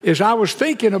As I was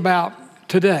thinking about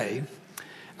today,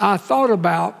 I thought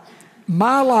about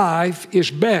my life is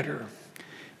better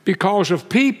because of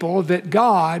people that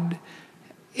God,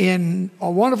 in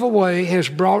a wonderful way, has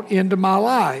brought into my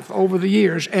life over the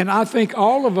years. And I think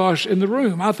all of us in the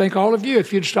room, I think all of you,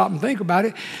 if you'd stop and think about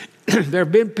it, there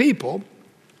have been people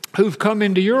who've come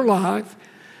into your life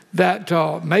that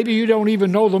maybe you don't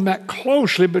even know them that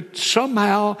closely, but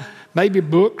somehow maybe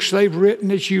books they've written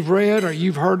that you've read or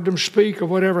you've heard them speak or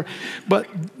whatever, but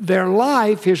their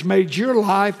life has made your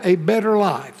life a better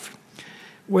life.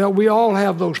 Well, we all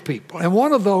have those people. And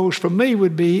one of those for me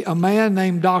would be a man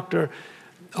named Dr.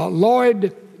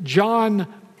 Lloyd John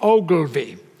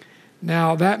Ogilvie.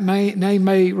 Now, that name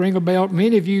may ring a bell.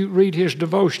 Many of you read his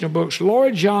devotional books.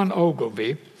 Lloyd John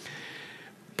Ogilvie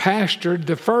pastored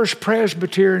the First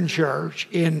Presbyterian Church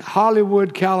in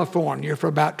Hollywood, California for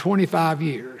about 25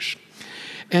 years.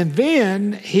 And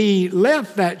then he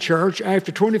left that church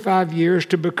after 25 years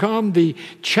to become the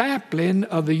chaplain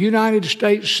of the United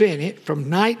States Senate from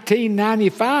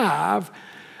 1995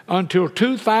 until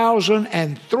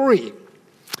 2003.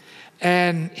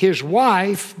 And his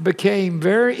wife became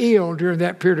very ill during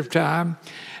that period of time.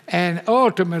 And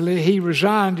ultimately, he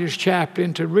resigned his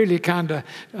chaplain to really kind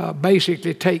of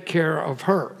basically take care of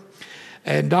her.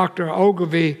 And Dr.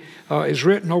 Ogilvie has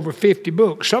written over 50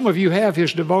 books. Some of you have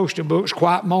his devotional books.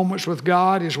 Quiet Moments with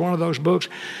God is one of those books.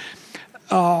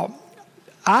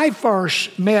 I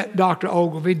first met Dr.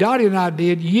 Ogilvie, Dottie and I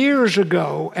did, years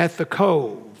ago at the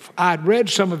Cove. I'd read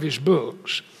some of his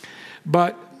books,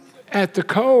 but at the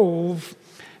Cove,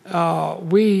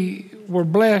 we were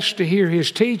blessed to hear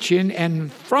his teaching,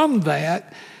 and from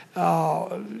that,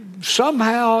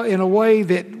 somehow in a way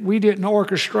that we didn't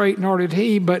orchestrate, nor did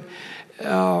he, but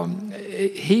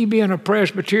he, being a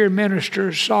Presbyterian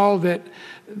minister, saw that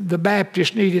the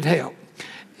Baptists needed help.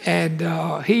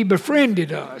 And he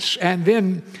befriended us. And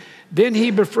then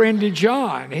he befriended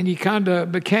John, and he kind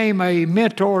of became a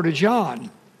mentor to John.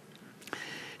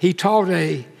 He taught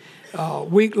a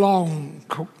week-long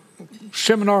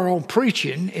seminar on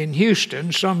preaching in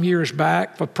Houston some years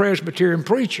back for Presbyterian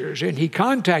preachers. And he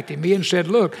contacted me and said,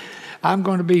 look, I'm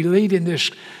going to be leading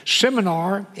this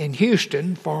seminar in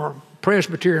Houston for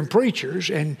Presbyterian preachers,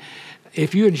 and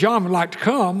if you and John would like to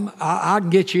come, I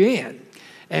can get you in.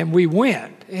 And we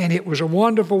went, and it was a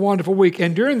wonderful, wonderful week.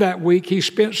 And during that week, he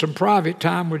spent some private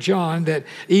time with John that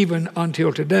even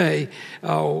until today,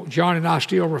 John and I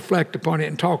still reflect upon it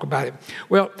and talk about it.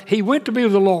 Well, he went to be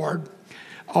with the Lord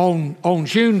on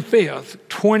June 5th,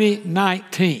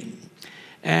 2019.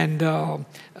 And,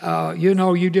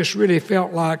 you just really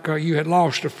felt like you had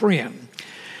lost a friend.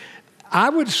 I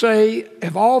would say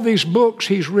of all these books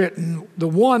he's written, the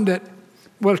one that,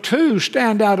 two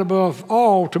stand out above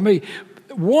all to me.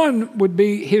 One would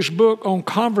be his book on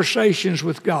conversations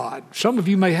with God. Some of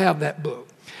you may have that book.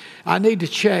 I need to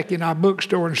check in our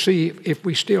bookstore and see if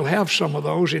we still have some of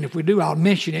those, and if we do, I'll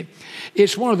mention it.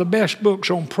 It's one of the best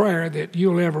books on prayer that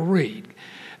you'll ever read.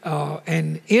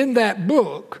 And in that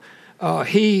book,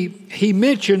 he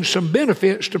mentioned some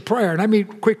benefits to prayer. And let me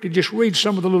quickly just read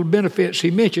some of the little benefits he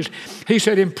mentions. He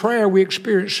said, in prayer we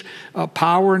experience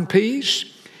power and peace.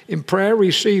 In prayer we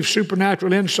receive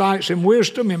supernatural insights and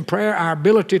wisdom. In prayer our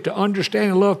ability to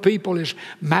understand and love people is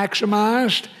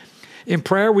maximized. In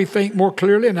prayer we think more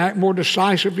clearly and act more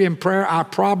decisively. In prayer our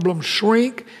problems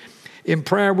shrink. In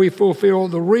prayer we fulfill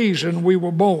the reason we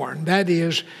were born. That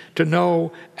is to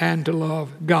know and to love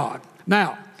God.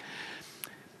 Now,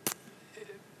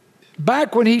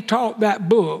 back when he taught that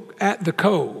book at the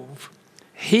Cove,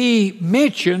 he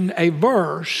mentioned a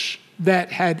verse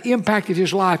that had impacted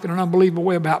his life in an unbelievable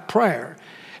way about prayer.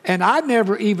 And I'd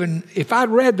never even, if I'd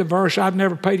read the verse, I'd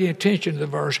never paid any attention to the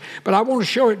verse. But I want to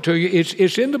show it to you.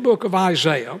 It's in the book of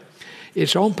Isaiah.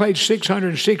 It's on page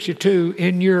 662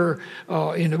 in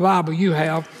the Bible you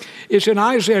have. It's in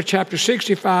Isaiah chapter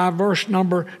 65, verse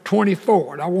number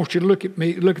 24. And I want you to look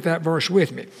at that verse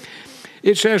with me.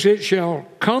 It says, it shall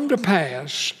come to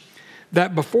pass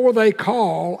that before they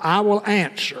call, I will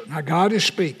answer. Now, God is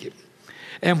speaking.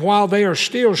 And while they are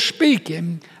still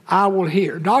speaking, I will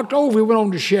hear. Dr. Ogilvie went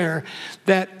on to share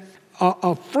that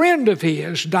a friend of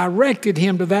his directed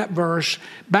him to that verse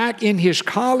back in his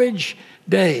college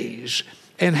days,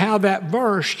 and how that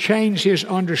verse changed his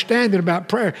understanding about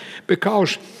prayer,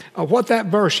 because what that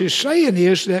verse is saying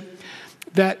is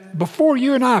that before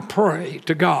you and I pray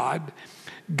to God,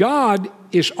 God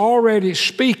is already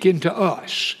speaking to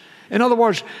us. In other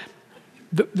words,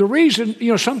 the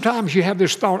reason, sometimes you have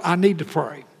this thought, I need to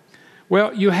pray.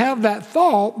 Well, you have that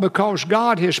thought because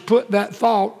God has put that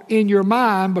thought in your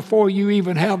mind before you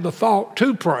even have the thought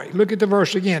to pray. Look at the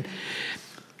verse again.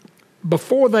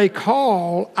 before they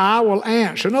call, I will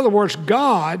answer. In other words,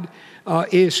 God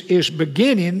is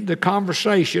beginning the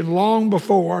conversation long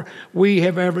before we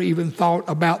have ever even thought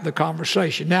about the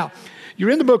conversation. Now, you're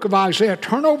in the book of Isaiah.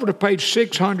 Turn over to page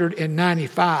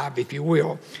 695, if you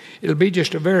will. It'll be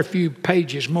just a very few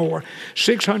pages more.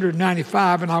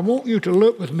 695, and I want you to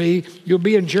look with me. You'll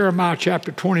be in Jeremiah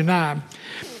chapter 29.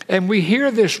 And we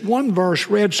hear this one verse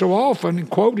read so often and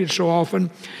quoted so often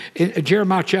in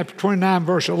Jeremiah chapter 29,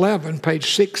 verse 11,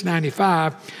 page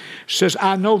 695, says,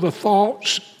 I know the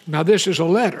thoughts. Now, this is a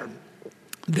letter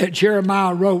that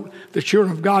Jeremiah wrote the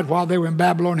children of God while they were in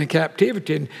Babylonian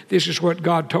captivity. And this is what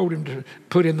God told him to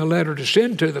put in the letter to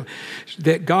send to them.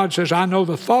 That God says, I know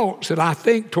the thoughts that I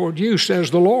think toward you, says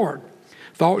the Lord.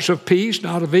 Thoughts of peace,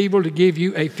 not of evil, to give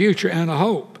you a future and a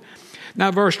hope.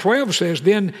 Now, verse 12 says,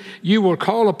 then you will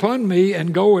call upon me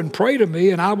and go and pray to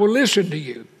me, and I will listen to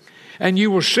you. And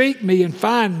you will seek me and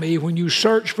find me when you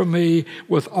search for me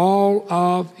with all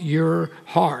of your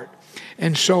heart.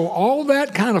 And so all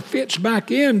that kind of fits back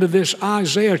into this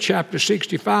Isaiah chapter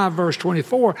 65, verse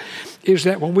 24, is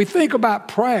that when we think about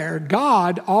prayer,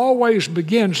 God always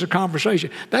begins the conversation.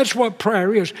 That's what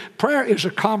prayer is. Prayer is a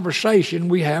conversation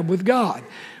we have with God.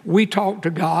 We talk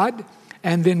to God,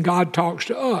 and then God talks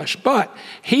to us. But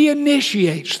He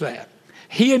initiates that.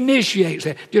 He initiates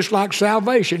that. Just like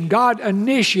salvation, God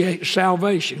initiates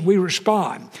salvation. We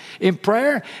respond. In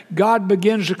prayer, God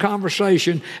begins the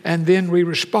conversation, and then we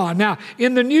respond. Now,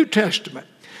 in the New Testament,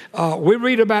 we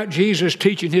read about Jesus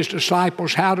teaching His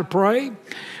disciples how to pray.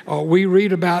 We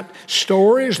read about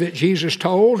stories that Jesus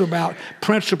told about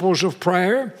principles of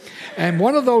prayer. And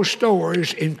one of those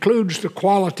stories includes the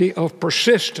quality of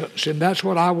persistence. And that's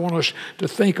what I want us to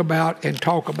think about and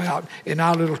talk about in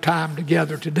our little time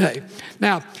together today.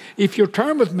 Now, if you'll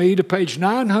turn with me to page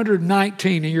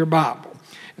 919 in your Bible.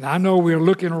 And I know we're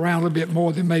looking around a little bit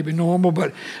more than maybe normal,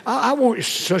 but I want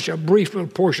such a brief little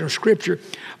portion of Scripture.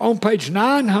 On page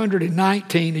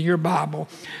 919 in your Bible,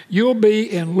 you'll be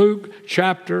in Luke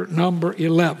chapter number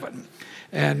 11.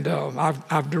 And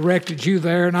I've directed you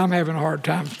there, and I'm having a hard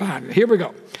time finding it. Here we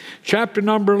go. Chapter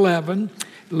number 11,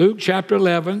 Luke chapter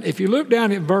 11. If you look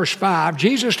down at verse 5,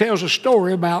 Jesus tells a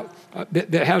story about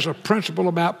that has a principle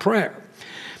about prayer.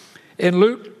 In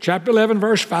Luke chapter 11,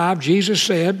 verse 5, Jesus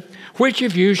said, which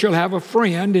of you shall have a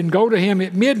friend and go to him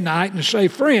at midnight and say,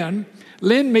 friend,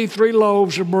 lend me 3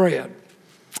 loaves of bread?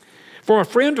 For a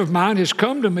friend of mine has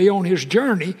come to me on his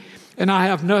journey, and I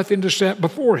have nothing to set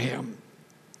before him.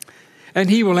 And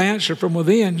he will answer from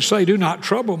within and say, do not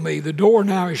trouble me. The door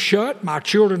now is shut. My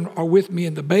children are with me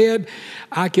in the bed.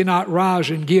 I cannot rise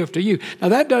and give to you. Now,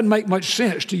 that doesn't make much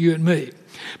sense to you and me.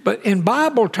 But in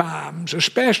Bible times,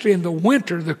 especially in the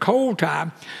winter, the cold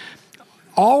time,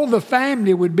 all the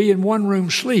family would be in one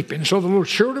room sleeping. So the little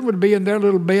children would be in their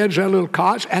little beds, their little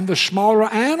cots, and the smaller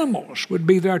animals would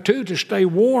be there too to stay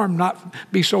warm, not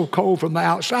be so cold from the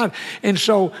outside. And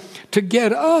so to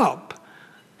get up,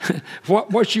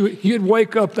 you'd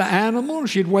wake up the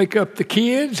animals, you'd wake up the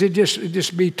kids, it'd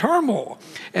just be turmoil.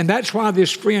 And that's why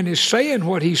this friend is saying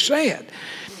what he said.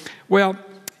 Well,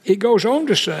 it goes on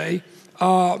to say,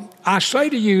 I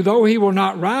say to you, though he will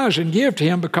not rise and give to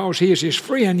him because he is his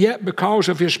friend, yet because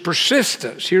of his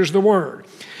persistence, here's the word,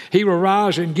 he will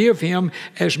rise and give him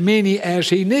as many as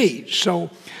he needs.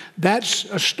 So that's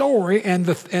a story, and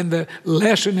the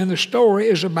lesson in the story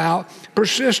is about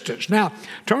persistence. Now,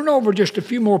 turn over just a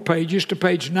few more pages to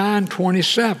page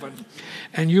 927.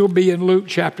 And you'll be in Luke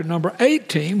chapter number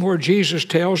 18, where Jesus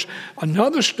tells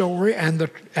another story, and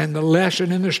the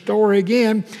lesson in the story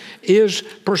again is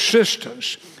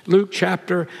persistence. Luke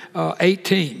chapter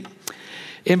 18.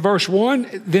 In verse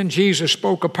 1, then Jesus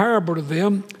spoke a parable to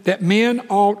them that men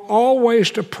ought always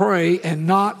to pray and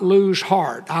not lose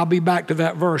heart. I'll be back to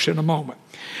that verse in a moment.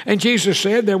 And Jesus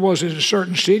said there was in a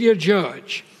certain city a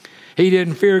judge. He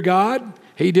didn't fear God.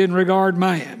 He didn't regard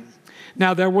man.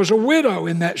 Now there was a widow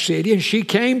in that city, and she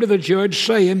came to the judge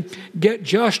saying, get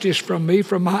justice from me,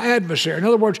 from my adversary. In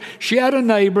other words, she had a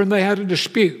neighbor and they had a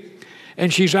dispute.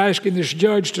 And she's asking this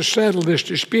judge to settle this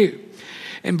dispute.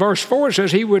 In verse 4 it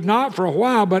says, he would not for a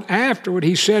while, but afterward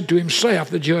he said to himself,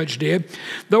 the judge did,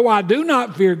 though I do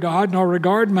not fear God nor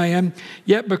regard man,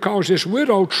 yet because this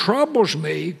widow troubles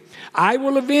me, I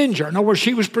will avenge her. In other words,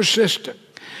 she was persistent.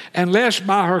 Unless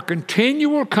by her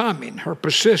continual coming, her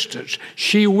persistence,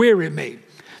 she weary me.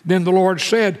 Then the Lord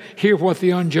said, hear what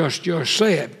the unjust judge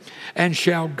said. And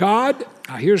shall God,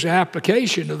 now here's the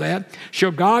application to that,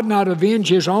 shall God not avenge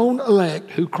his own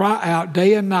elect who cry out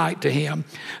day and night to him,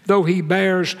 though he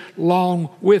bears long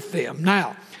with them?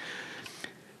 Now,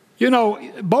 You know,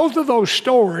 both of those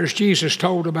stories Jesus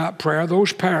told about prayer,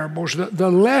 those parables, the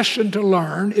lesson to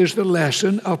learn is the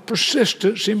lesson of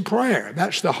persistence in prayer.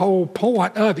 That's the whole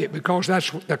point of it, because that's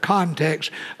the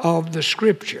context of the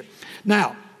Scripture.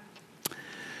 Now,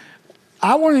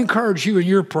 I want to encourage you in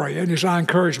your praying, as I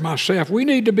encourage myself. We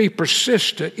need to be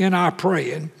persistent in our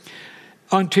praying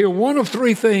until one of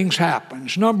three things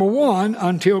happens. Number one,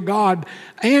 until God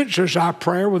answers our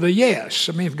prayer with a yes.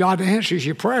 I mean, if God answers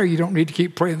your prayer, you don't need to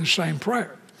keep praying the same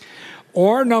prayer.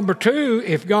 Or number two,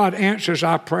 if God answers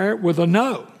our prayer with a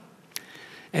no.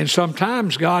 And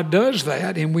sometimes God does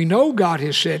that, and we know God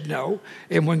has said no.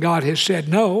 And when God has said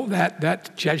no,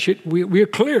 we're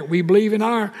clear. We believe in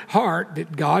our heart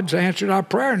that God's answered our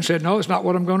prayer and said, no, it's not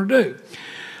what I'm going to do.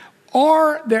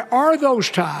 Or there are those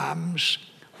times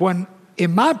when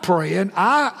in my praying,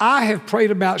 I have prayed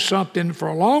about something for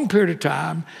a long period of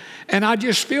time, and I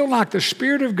just feel like the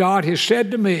Spirit of God has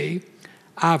said to me,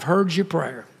 I've heard your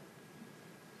prayer.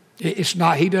 It's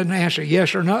not, He doesn't answer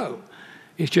yes or no.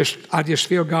 It's just, I just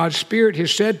feel God's Spirit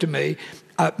has said to me,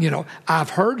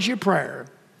 I've heard your prayer,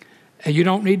 and you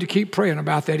don't need to keep praying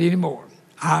about that anymore.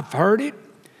 I've heard it,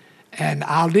 and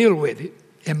I'll deal with it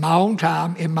in my own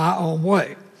time, in my own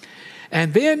way.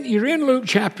 And then you're in Luke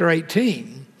chapter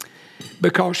 18,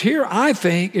 because here I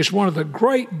think is one of the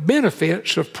great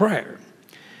benefits of prayer.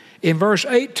 In verse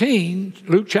 18,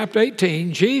 Luke chapter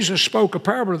 18, Jesus spoke a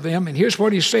parable to them, and here's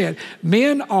what He said.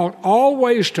 Men ought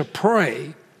always to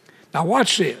pray, now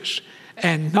watch this,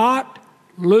 and not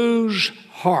lose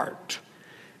heart.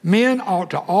 Men ought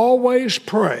to always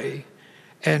pray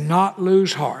and not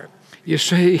lose heart. You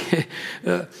see,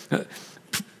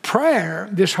 prayer,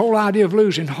 this whole idea of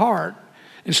losing heart,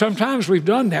 and sometimes we've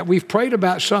done that. We've prayed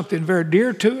about something very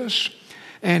dear to us,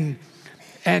 and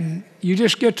you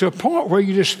just get to a point where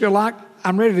you just feel like,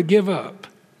 I'm ready to give up.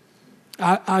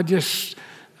 I just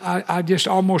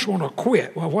almost want to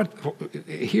quit. Well,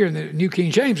 here in the New King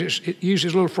James, it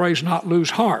uses a little phrase, not lose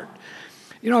heart.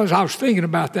 You know, as I was thinking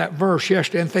about that verse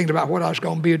yesterday and thinking about what I was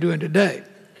going to be doing today,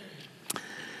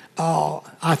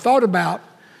 I thought about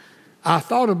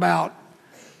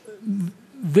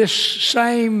this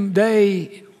same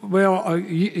day,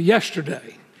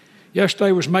 yesterday.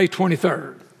 Yesterday was May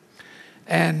 23rd.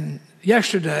 And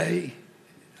yesterday,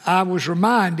 I was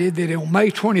reminded that on May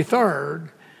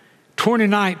 23rd,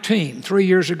 2019, 3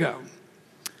 years ago,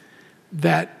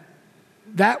 that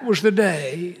was the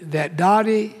day that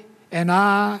Dottie and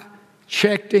I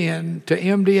checked in to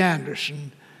MD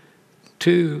Anderson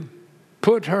to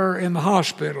put her in the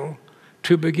hospital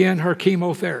to begin her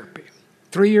chemotherapy.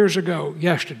 3 years ago,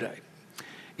 yesterday,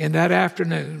 in that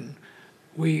afternoon,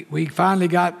 we finally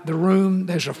got the room.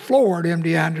 There's a floor at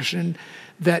MD Anderson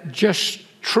that just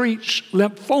treats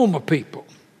lymphoma people.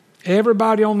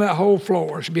 Everybody on that whole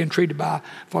floor is being treated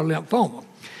for lymphoma.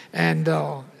 And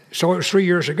so it was 3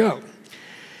 years ago.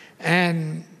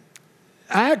 And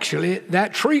actually,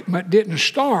 that treatment didn't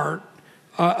start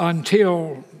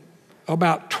until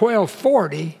about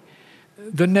 12:40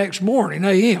 the next morning,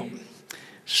 a.m.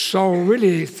 So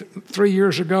really, 3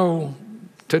 years ago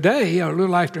today, a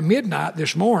little after midnight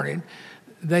this morning,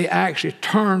 they actually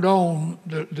turned on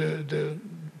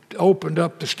opened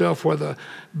up the stuff where the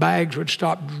bags would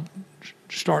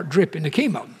start dripping the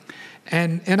chemo.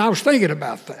 And I was thinking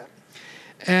about that.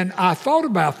 And I thought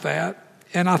about that,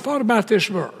 and I thought about this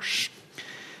verse.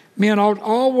 Men ought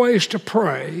always to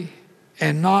pray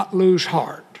and not lose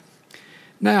heart.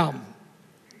 Now,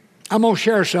 I'm going to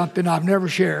share something I've never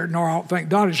shared, nor I don't think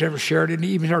Dottie's ever shared, and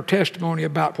even her testimony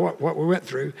about what we went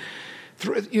through.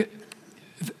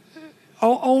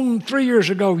 On 3 years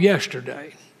ago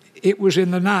yesterday, it was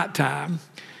in the nighttime,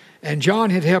 and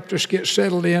John had helped us get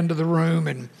settled into the room,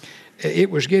 and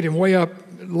it was getting way up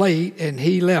late, and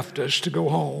he left us to go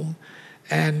home.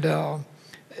 And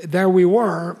there we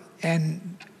were,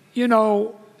 and, you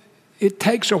know, it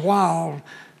takes a while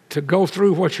to go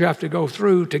through what you have to go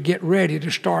through to get ready to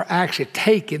start actually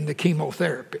taking the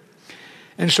chemotherapy.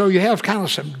 And so you have kind of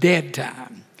some dead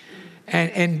time.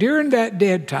 And during that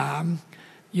dead time,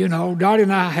 you know, Dottie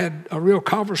and I had a real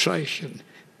conversation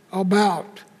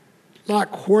about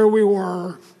like where we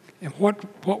were and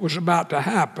what was about to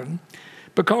happen,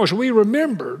 because we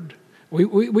remembered,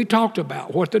 we talked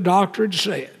about what the doctor had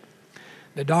said.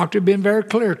 The doctor had been very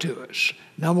clear to us.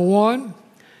 Number one,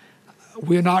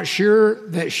 we're not sure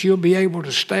that she'll be able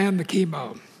to stand the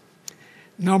chemo.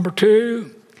 Number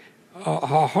two,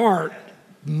 her heart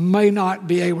may not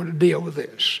be able to deal with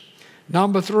this.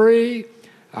 Number three,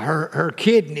 her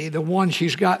kidney, the one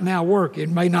she's got now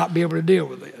working, may not be able to deal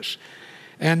with this.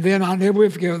 And then I'll never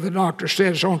forget, the doctor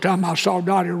said, it's the only time I saw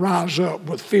Dottie rise up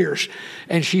with fierce.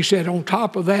 And she said, on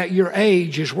top of that, your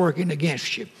age is working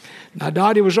against you. Now,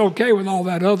 Dottie was okay with all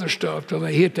that other stuff till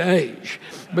they hit the age.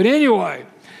 But anyway,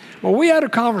 well, we had a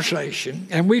conversation,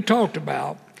 and we talked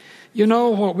about, you know,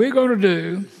 what we're going to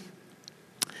do.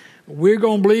 We're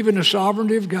going to believe in the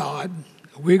sovereignty of God.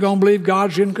 We're going to believe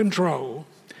God's in control.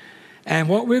 And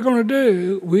what we're going to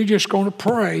do, we're just going to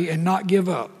pray and not give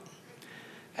up.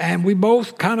 And we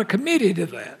both kind of committed to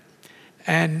that.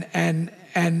 And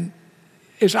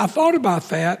as I thought about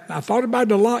that, I thought about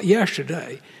it a lot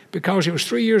yesterday, because it was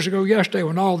 3 years ago yesterday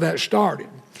when all that started.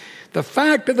 The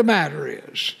fact of the matter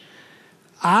is,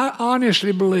 I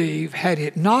honestly believe, had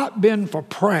it not been for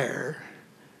prayer,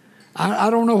 I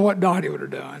don't know what Dottie would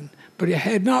have done, but it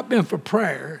had not been for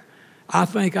prayer, I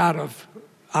think I'd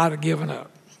have given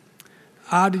up.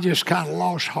 I'd have just kind of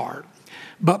lost heart.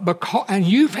 But and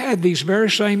you've had these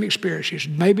very same experiences,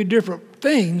 maybe different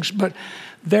things, but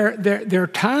there are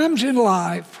times in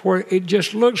life where it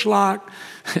just looks like,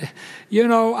 you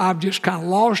know, I've just kind of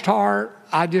lost heart.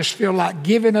 I just feel like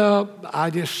giving up.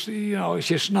 I just, you know, it's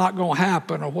just not going to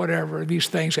happen or whatever, these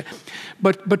things.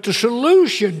 But the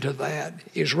solution to that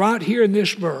is right here in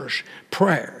this verse,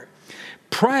 prayer.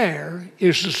 Prayer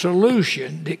is the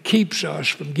solution that keeps us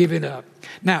from giving up.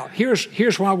 Now,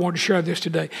 here's why I want to share this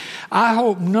today. I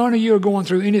hope none of you are going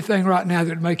through anything right now that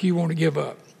would make you want to give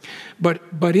up.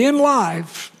 But in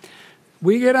life,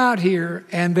 we get out here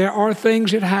and there are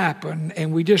things that happen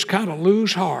and we just kind of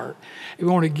lose heart. We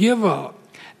want to give up.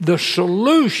 The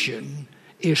solution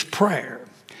is prayer.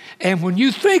 And when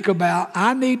you think about,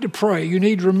 I need to pray, you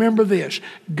need to remember this.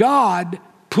 God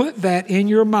put that in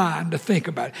your mind to think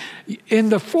about it. In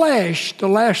the flesh, the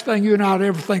last thing you and I would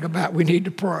ever think about, we need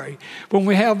to pray. When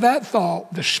we have that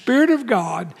thought, the Spirit of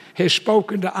God has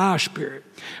spoken to our spirit.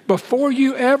 Before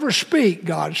you ever speak,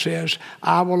 God says,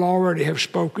 I will already have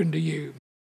spoken to you.